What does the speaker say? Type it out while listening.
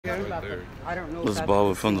Okay. About the, I don't know. This is if Bobby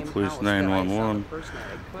that's from the same police house that I saw 911. the person at.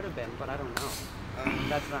 It could have been, but I don't know.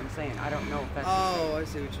 That's what I'm saying. I don't know if that's. Oh, I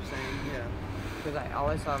see what you're saying. Yeah. Because all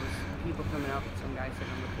I saw was people coming out and some guy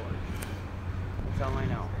sitting on the porch. That's all I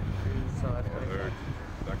know. And so that's what I said.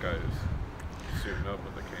 That guy is suiting up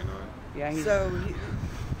with the canine. Yeah. So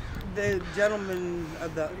the gentleman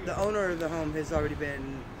of the owner of the home has already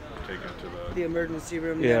been taken to the emergency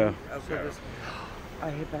room. Yeah. For this.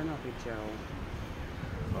 It better not be Joe.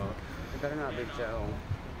 It better not be Joe.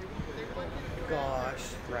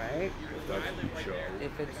 Gosh. Right? If that's Joe.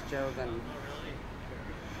 If it's Joe, then.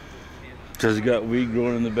 Does he got weed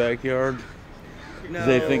growing in the backyard? No.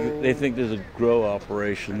 They think there's a grow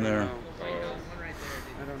operation there.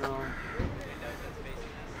 I don't know.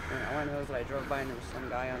 All I know is that I drove by and there was some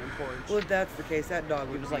guy on the porch. Well, if that's the case, that dog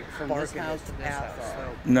It was like from this house to this house.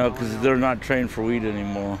 So. No, because they're not trained for weed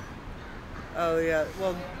anymore. Oh yeah.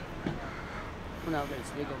 Well, now that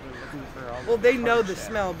it's legal, they're looking for all. well, they know the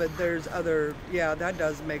smell, but there's other. Yeah, that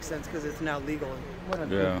does make sense because it's now legal. What a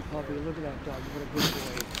good puppy! Look at that dog. What a good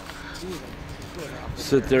boy.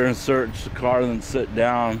 Sit there and search the car, then sit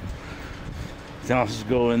down. Then I'll just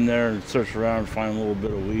go in there and search around and find a little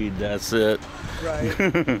bit of weed. That's it.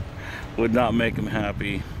 Right. Would not make him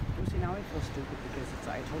happy. Well, see, now I feel stupid because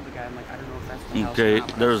I told the guy, I'm like, I don't know if that's the house. Okay, or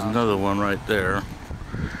not, there's another one right there.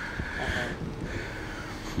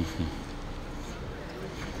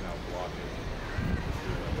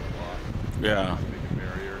 Yeah.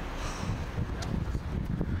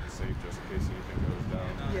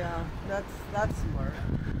 Yeah, that's smart.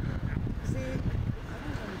 See, I don't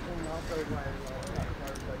understand also why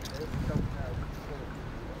cars like this don't have bulletproof.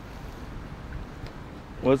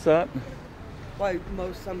 What's that? Why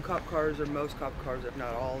most cop cars, if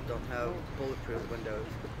not all, don't have bulletproof windows.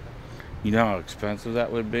 You know how expensive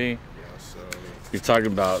that would be? You're talking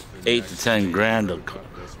about 8 to 10 grand a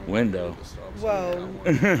window. Well,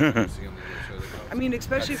 I mean,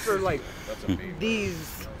 especially for like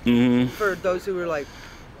these, for those who are like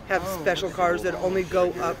have special cars that only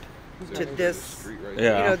go up to this, you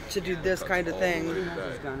know, to do this kind of thing.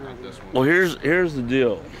 Well, here's the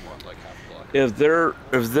deal. If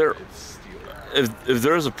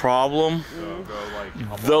there's a problem,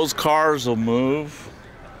 those cars will move,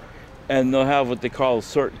 and they'll have what they call a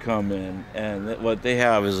cert come in, and what they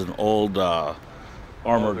have is an old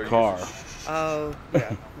armored car. Oh, yeah.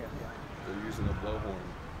 They're using a blowhorn.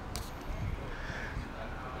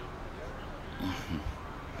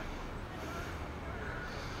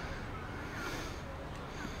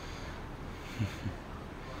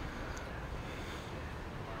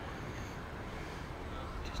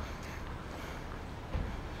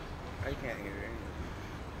 I can't hear anything.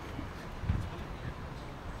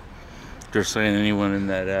 They're saying anyone in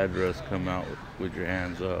that address, come out with your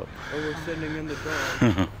hands up. Oh, we're sending in the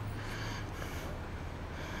dog.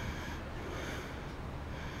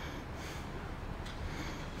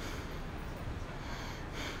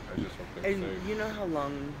 And you know how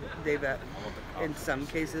long they've in some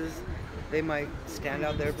cases, they might stand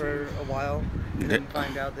out there for a while and then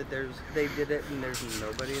find out that they did it and there's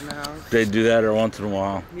nobody in the house. They do that every once in a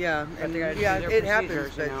while. Yeah, and yeah, it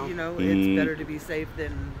happens, but you know, it's better to be safe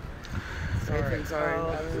than safe than sorry.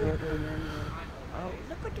 Oh,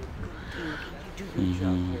 look what you do. Good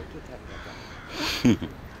job here. Get that.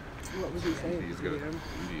 What was he saying? He's gonna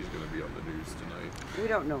be on the news tonight. We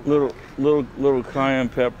don't know. Little cayenne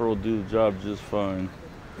pepper will do the job just fine.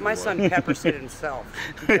 My son pepper-sprayed himself.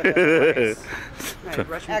 I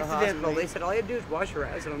rushed him to the hospital. They said all you have to do is wash your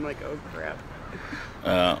eyes, and I'm like, oh crap.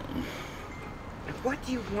 What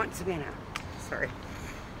do you want, Savannah? Sorry.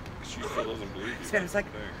 She still doesn't believe you. Savannah's like,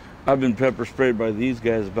 I've been pepper sprayed by these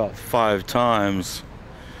guys about 5 times.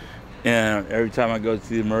 And every time I go to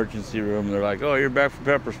the emergency room, they're like, oh, you're back for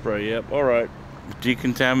pepper spray. Yep, all right.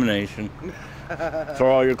 Decontamination.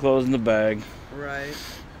 Throw all your clothes in the bag. Right.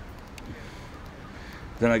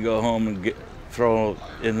 Then I go home and throw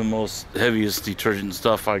in the most heaviest detergent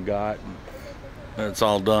stuff I got. And it's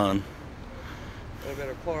all done. A little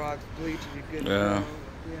bit of Clorox bleach and you're good. Yeah.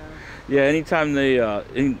 Yeah, anytime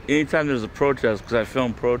anytime there's a protest, because I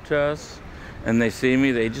film protests, and they see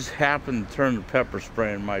me, they just happen to turn the pepper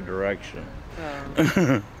spray in my direction.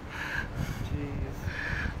 Oh.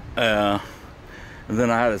 Jeez. And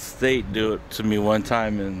then I had a state do it to me one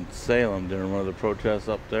time in Salem during one of the protests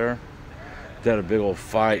up there. They had a big old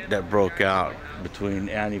fight that broke out between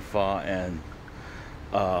Antifa and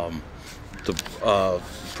the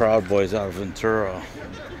Proud Boys out of Ventura,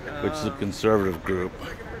 which is a conservative group.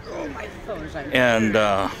 And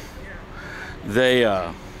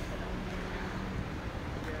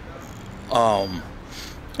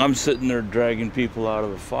I'm sitting there dragging people out of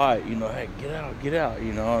the fight. You know, hey, get out.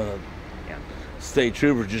 You know, and the state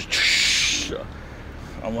trooper just.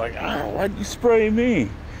 I'm like, oh, why'd you spray me?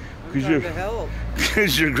 I'm trying to help.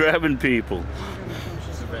 Because you're grabbing people.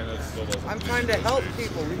 I'm trying to help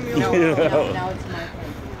people. Leave me No, alone. now it's my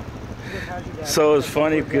turn. So it was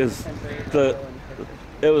funny because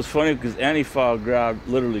Antifa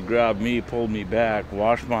literally grabbed me, pulled me back,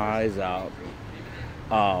 washed my eyes out,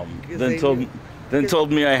 then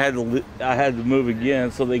told me I had to move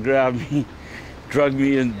again. So they grabbed me, drugged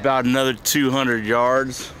me in about another 200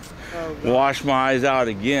 yards, washed my eyes out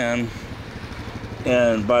again,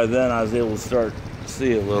 and by then I was able to start to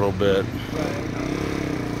see a little bit.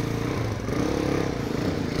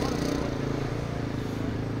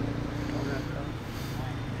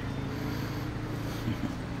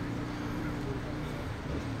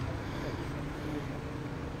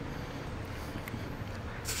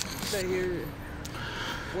 Here,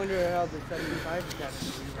 wonder how the 75 got.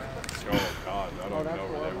 Oh God, I don't know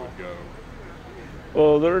where they would go.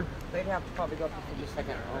 Well, They'd have to probably go up to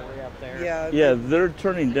 52nd all the way up there. Yeah. they're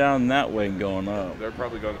turning down that way and going up. They're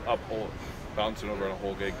probably going up, bouncing over on a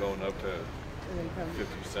whole gate, going up to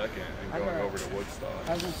 52nd and going over to Woodstock.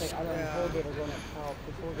 I was going to say, I don't know, Holgate are going up south,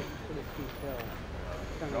 because Holgate's pretty steep hill.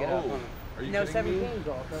 Trying to get up on it. Are you No, kidding me? 17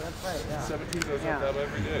 goes, so that's right, yeah. 17 goes up that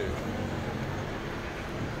every day.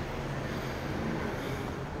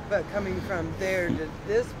 But coming from there to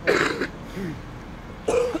this point,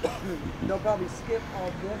 they'll probably skip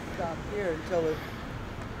all this stuff here until it's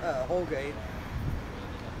Holgate.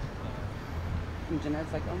 And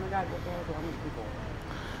Jeanette's like, oh my God, what the hell is wrong with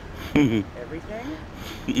people? Everything?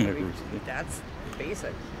 That's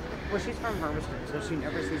basic. Well, she's from Hermiston, so she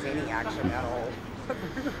never sees any action at all.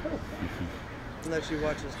 Unless she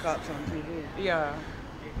watches cops on TV. Yeah.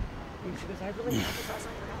 And she goes, I really have to saw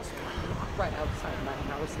something else right outside my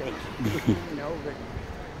house. You know,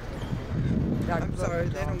 I'm sorry,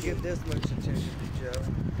 they don't give this much attention to Joe.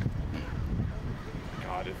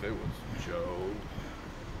 God, if it was Joe,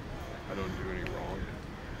 I don't do any wrong.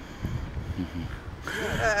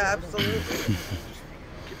 Yeah, absolutely.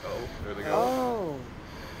 Oh, there they go. Oh.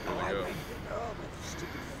 There they go.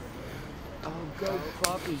 Oh, good.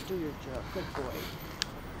 Floppy, do your job. Good boy.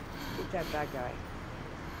 Get that bad guy.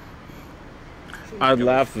 I'd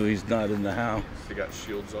laugh if he's not in the house. They got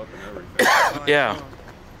shields up and everything. Yeah.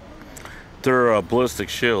 They're ballistic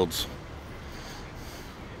shields.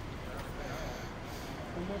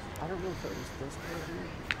 Almost, I don't know if it was this person.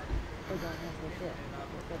 Oh, God, that's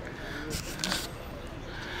it.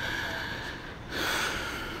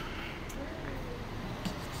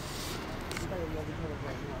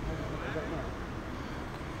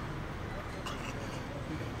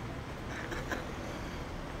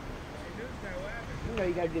 You know,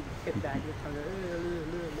 you gotta do the hip back.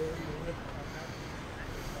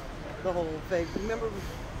 The whole fake. Remember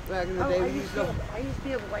back in the day I we used to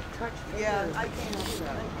be able to like touch fingers. Yeah, I can't do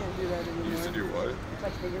that. I can't do that You used to anymore. do what?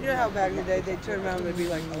 Touch fingers. You know how back in the day they'd turn around and they'd be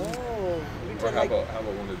like, oh. Or how about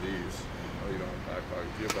one of these? Oh, you don't have back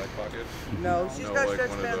pockets. Do you have back pockets? No, she's No, got like stretch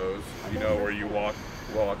one of band. those. You know where you walk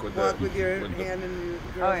with Your with hand in your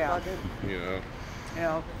girl's pocket. You know.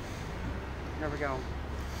 Yeah. There we go.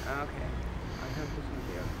 Okay. I hope this will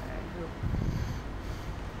be okay.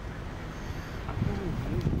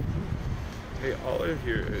 Hey, all I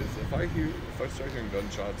hear is if I start hearing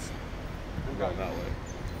gunshots, I'm going that way.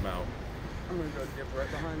 I'm out. I'm gonna go dip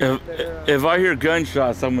right behind there. If I hear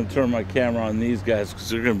gunshots, I'm gonna turn my camera on these guys because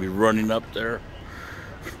they're gonna be running up there.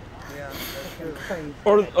 Yeah, that's true.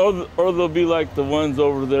 Or they'll be like the ones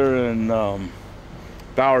over there in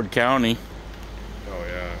Ballard County. Oh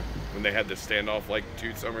yeah. When they had the standoff like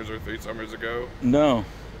 2 summers or 3 summers ago. No,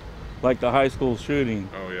 like the high school shooting.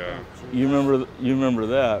 Oh yeah. You remember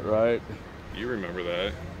that, right? You remember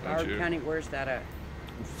that, don't Ballard you? County, where's that at?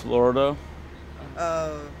 Florida.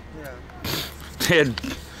 Yeah. They had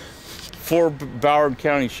 4 Ballard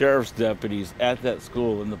County Sheriff's deputies at that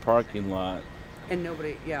school in the parking lot. And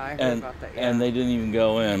nobody, yeah, I heard And, about that. Yeah. and they didn't even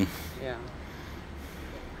go in. Yeah.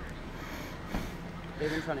 They've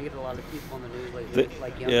been trying to get a lot of people on the news lately,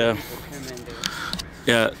 like young yeah. people come into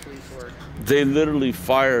Yeah, police work. they literally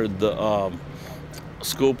fired the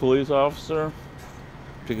school police officer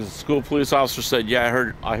because the school police officer said,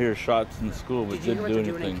 "Yeah, I hear shots in the school, but Did you hear didn't what do they're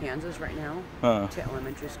doing in anything." Kansas right now Huh. to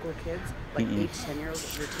elementary school kids? Like 8 to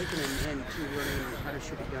 10-year-olds, they're taking them in to learning how to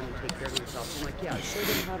shoot a gun and take care of themselves. I'm like, yeah, show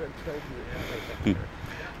them how to kill people right there.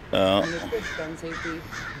 I mean, it's good gun safety,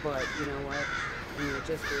 but you know what? I mean, it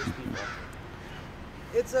just scares people.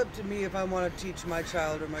 It's up to me if I want to teach my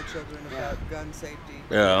child or my children about gun safety.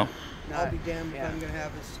 Yeah. I'll be damned if I'm going to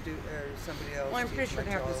have a student or somebody else. Well, I'm pretty sure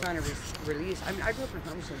they have to sign a release. I mean, I grew up in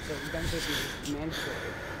Hermiston, so gun safety is mandatory.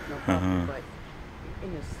 No problem. But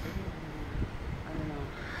in this, I don't know.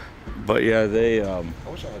 But yeah, they. I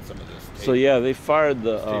wish I had some of this. So yeah, they fired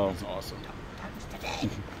the. That's awesome.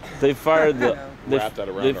 They fired the.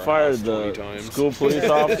 They fired the school police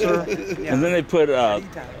officer, and then they put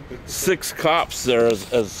 6 cops there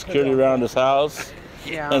as security around his house.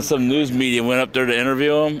 Yeah. And some news media went up there to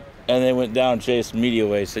interview him, and they went down and chased media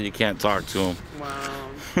away, said you can't talk to him. Wow.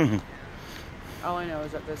 All I know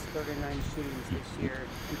is that there's 39 shootings this year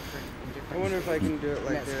in different I wonder if I can do it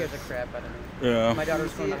like that this. scares the crap out of me. Yeah. My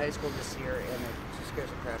daughter's going to high school this year, and it just scares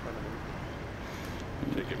the crap out of me.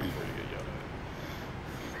 Take it before you get yelled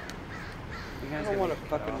You I guys don't want to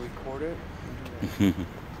gotta fucking get record it.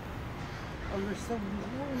 Oh, they're so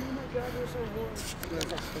warm. Oh my god, they're so warm.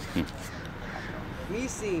 Me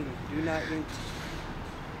seen. Do not int.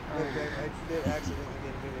 Okay, I did accidentally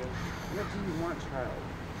get a video. What do you want, child?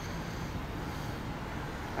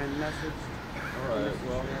 I messaged. Alright,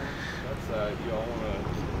 well, that's that. Y'all want to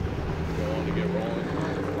go on to get rolling?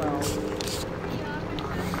 Well,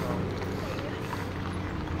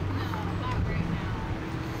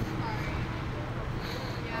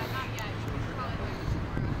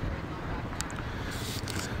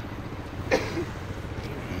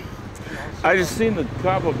 I just seen the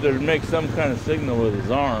cop up there make some kind of signal with his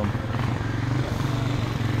arm.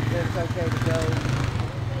 It's okay to go.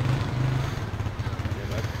 Yeah,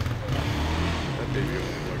 that baby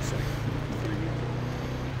only looks like 3 months.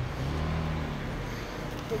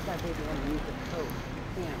 take that baby underneath the coat.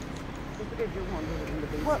 Pants. Just because you're one who's in the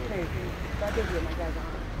baby. What baby? That baby in my guy's arm.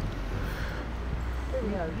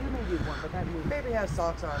 Yeah, you may be one, but that means. Baby has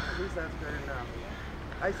socks on. At least that's good enough.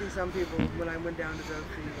 I see some people when I went down to go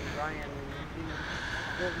see Ryan and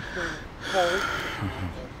what was the cold.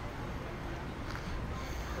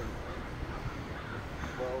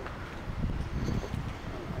 Well,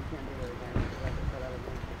 I can't do it again. Like I said, I don't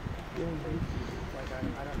know. Like, I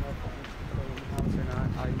don't know if I'm in the house or not.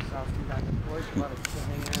 I saw some back and forth, a lot of people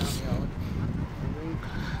hanging out,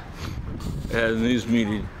 Yeah, the news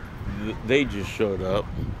media, they just showed up.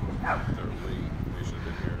 They're late. They should have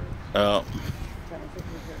been here.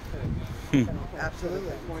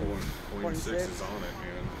 absolutely. Point 6 is on it, man.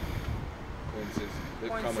 Point 6. They've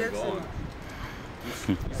Point come and 6 gone.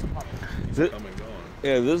 He's Th- come and gone.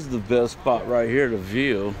 Yeah, this is the best spot right here to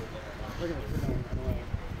view. Go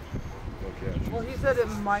catch. Well, he said it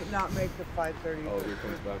might not make the 5:30. Oh, here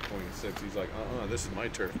comes back point 6. He's like, this is my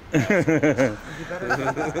turf.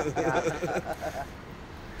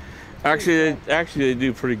 Actually, they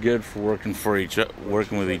do pretty good for working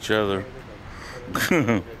with each other.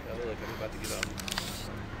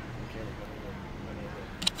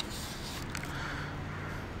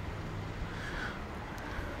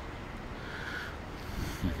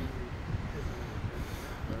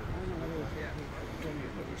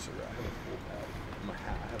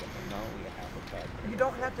 You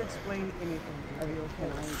don't have to explain anything. Are you okay?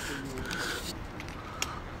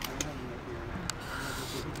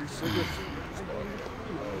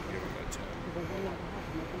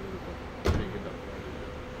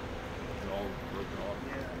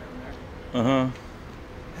 Uh-huh.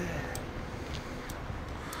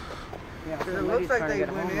 Yeah, It the looks lady's like trying to they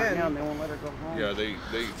get went home right in. now and they won't let her go home. Yeah, they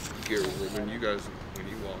gear when you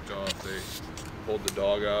walked off, they pulled the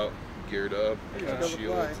dog out, geared up, got Go to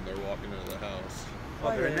shields, fly. and they're walking into the house. Oh,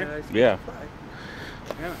 they're in there? Yeah.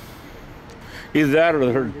 Yeah. Either that or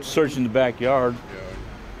they're searching the backyard. Yeah.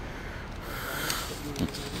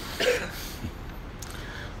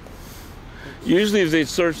 Usually if they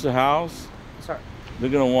search the house, Sorry. they're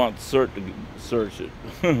going to want CERT to search it.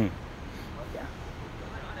 Yeah.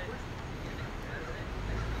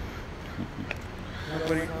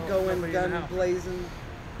 Going gun blazing.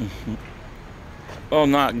 Oh,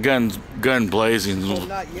 not gun blazing. Well,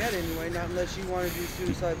 not yet anyway. Not unless you want to do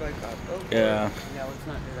suicide by cop. Okay. Yeah. No, let's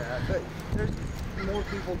not do that. But there's more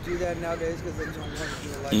people do that nowadays because they don't want to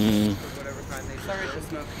do elections for whatever kind they Sorry if the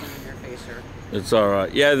smoke came in your face, sir. It's all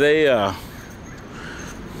right. Yeah, they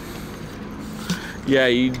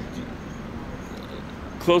you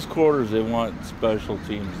close quarters. They want special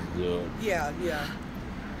teams to do it. Yeah.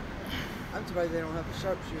 I'm surprised they don't have a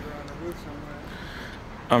sharpshooter on the roof somewhere.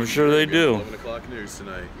 I'm sure they do. 11 o'clock news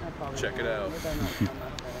tonight. Check it out.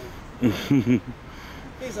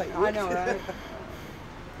 He's like, I know, right?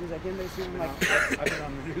 He's like, anybody see him? Like, I've been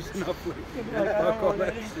on the news enough lately. I don't want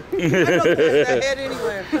that shit. I don't think that head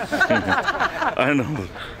anyway. I know.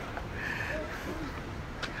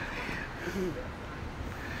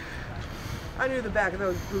 I knew the back of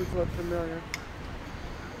those boots looked familiar.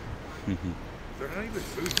 They're not even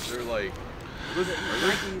boots. They're like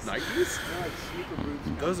Nikes. Nikes? They're like sneaker boots.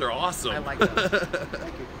 Those are awesome. I like them.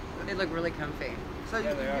 They look really comfy. So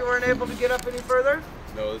you weren't able to get up any further?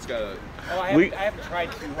 No, it's got a. Oh, I haven't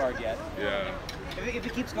tried too hard yet. Yeah. If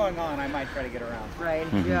it keeps going on, I might try to get around. Right.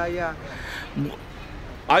 Yeah, yeah.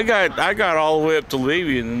 I got all the way up to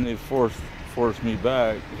Levy, and then they forced me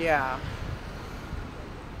back. Yeah.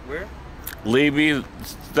 Where? Levy,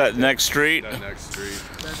 that next street. That next street.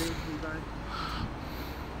 That is Levi.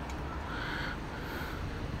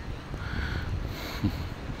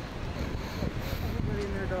 Everybody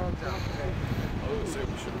and their dogs out today. I was gonna say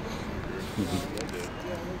we should have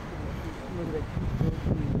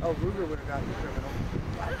Oh, Ruger would have gotten the criminal.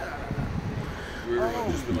 We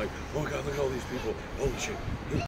were just been like, oh god, look at all these people. Holy shit.